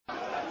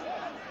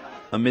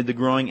Amid the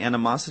growing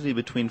animosity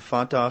between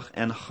Fatah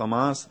and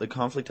Hamas, the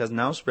conflict has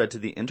now spread to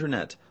the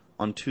internet.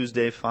 On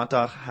Tuesday,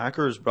 Fatah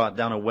hackers brought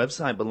down a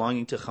website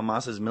belonging to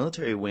Hamas's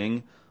military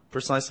wing,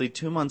 precisely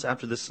 2 months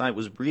after the site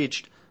was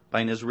breached by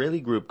an Israeli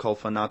group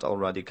called Fanat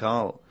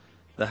al-Radikal.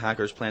 The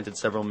hackers planted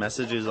several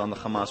messages on the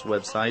Hamas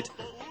website,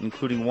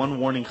 including one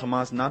warning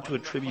Hamas not to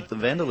attribute the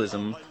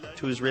vandalism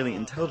to Israeli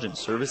intelligence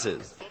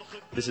services.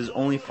 This is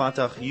only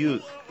Fatah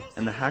youth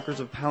and the hackers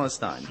of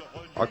Palestine.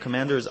 Our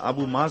commander is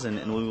Abu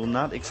Mazen, and we will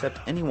not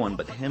accept anyone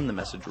but him, the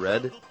message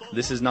read.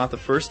 This is not the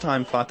first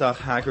time Fatah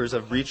hackers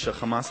have breached a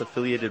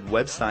Hamas-affiliated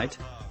website.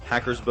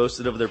 Hackers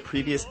boasted of their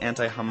previous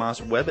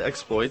anti-Hamas web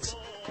exploits,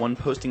 one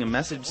posting a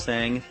message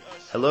saying,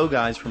 "Hello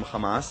guys from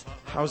Hamas,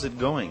 how's it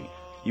going?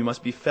 You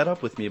must be fed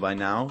up with me by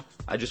now.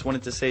 I just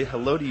wanted to say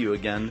hello to you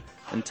again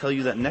and tell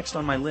you that next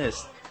on my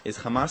list is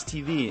Hamas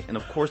TV, and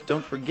of course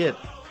don't forget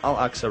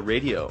Al-Aqsa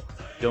Radio.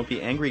 Don't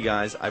be angry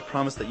guys, I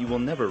promise that you will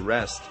never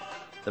rest."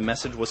 The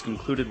message was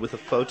concluded with a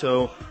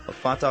photo of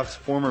Fatah's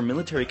former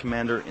military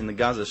commander in the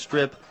Gaza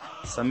Strip,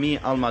 Sami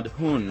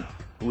al-Madhoun,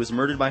 who was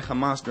murdered by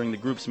Hamas during the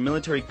group's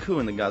military coup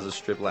in the Gaza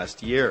Strip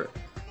last year.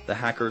 The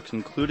hacker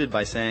concluded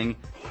by saying,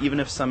 "Even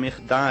if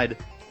Samih died,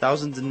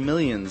 thousands and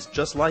millions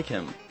just like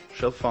him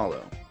shall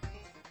follow."